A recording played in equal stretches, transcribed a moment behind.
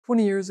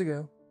20 years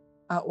ago,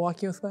 out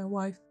walking with my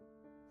wife,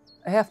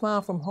 a half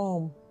mile from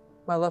home,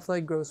 my left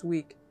leg grows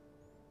weak.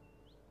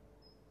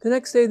 The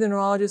next day, the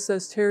neurologist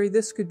says, "Terry,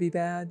 this could be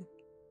bad,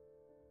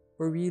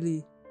 or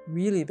really,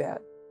 really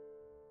bad."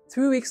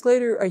 3 weeks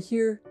later, I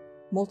hear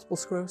multiple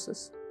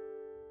sclerosis.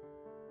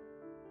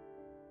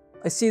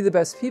 I see the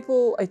best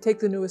people, I take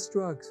the newest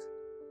drugs.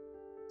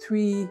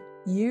 3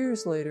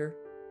 years later,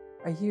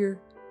 I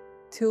hear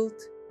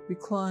tilt,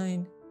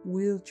 recline,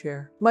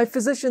 wheelchair. My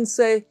physicians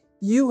say,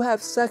 "You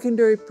have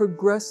secondary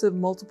progressive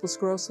multiple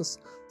sclerosis.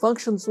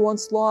 Functions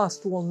once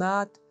lost will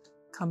not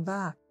come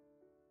back."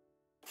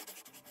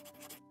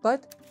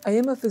 But I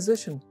am a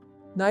physician.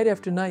 Night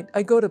after night,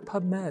 I go to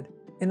PubMed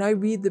and I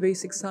read the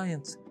basic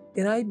science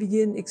and I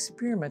begin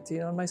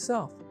experimenting on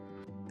myself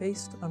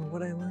based on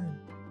what I learned.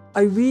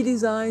 I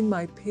redesigned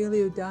my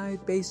paleo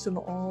diet based on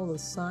all the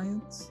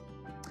science.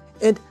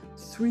 And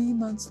 3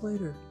 months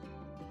later,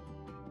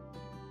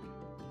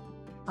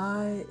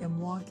 I am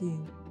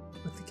walking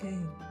with a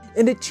cane.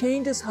 And it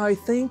changes how I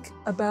think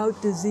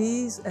about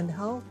disease and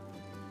health.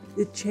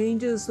 It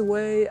changes the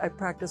way I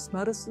practice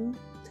medicine.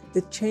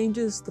 It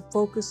changes the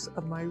focus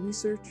of my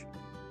research.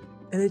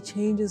 And it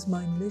changes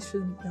my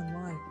mission in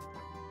life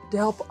to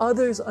help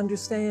others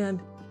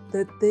understand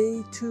that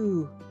they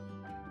too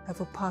have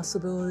a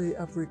possibility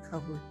of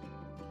recovery.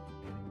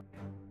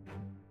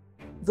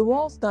 The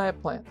Wahls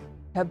Diet plans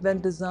have been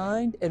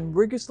designed and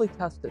rigorously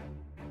tested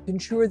to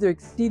ensure they're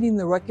exceeding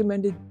the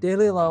recommended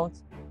daily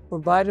allowance for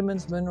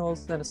vitamins,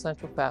 minerals, and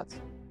essential fats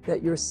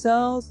that your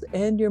cells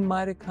and your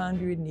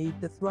mitochondria need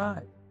to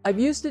thrive. I've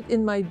used it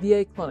in my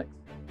VA clinics,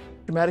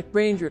 traumatic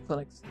brain injury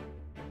clinics,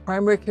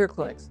 primary care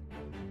clinics,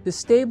 to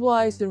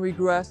stabilize and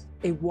regress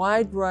a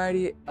wide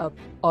variety of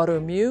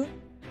autoimmune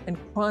and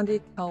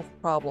chronic health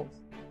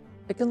problems.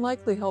 It can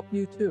likely help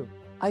you too.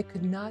 I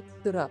could not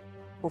sit up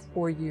for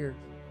 4 years,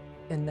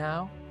 and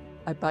now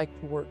I bike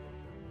to work.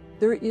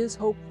 There is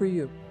hope for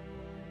you.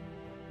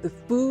 The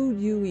food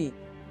you eat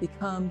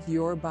becomes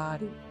your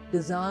body.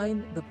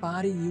 Design the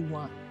body you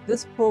want.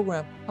 This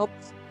program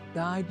helps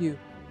guide you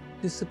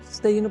to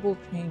sustainable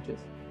changes,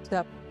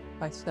 step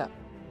by step.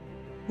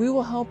 We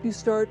will help you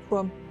start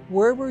from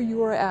wherever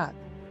you are at,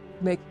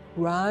 make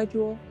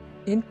gradual,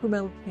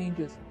 incremental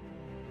changes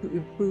to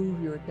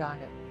improve your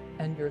diet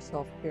and your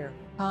self-care.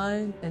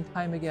 Time and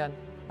time again,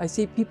 I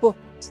see people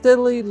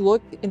steadily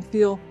look and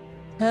feel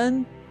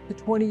 10 to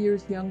 20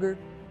 years younger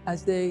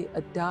as they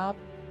adopt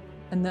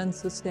and then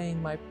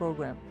sustain my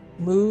program.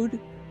 Mood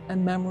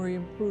and memory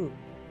improve.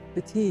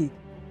 Fatigue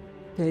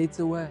fades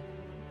away.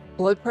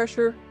 Blood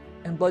pressure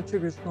and blood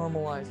sugars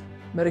normalize.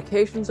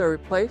 Medications are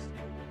replaced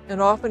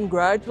and often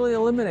gradually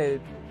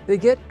eliminated. They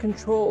get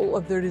control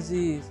of their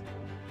disease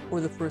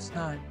for the first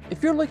time.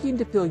 If you're looking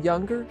to feel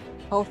younger,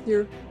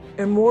 healthier,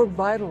 and more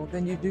vital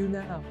than you do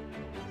now,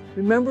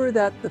 remember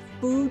that the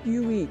food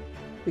you eat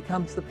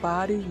becomes the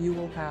body you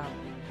will have.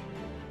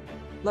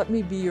 Let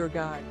me be your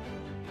guide.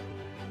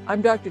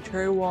 I'm Dr.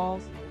 Terry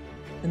Wahls,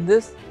 and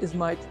this is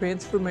my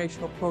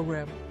transformational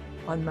program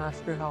on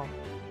MasterHealth.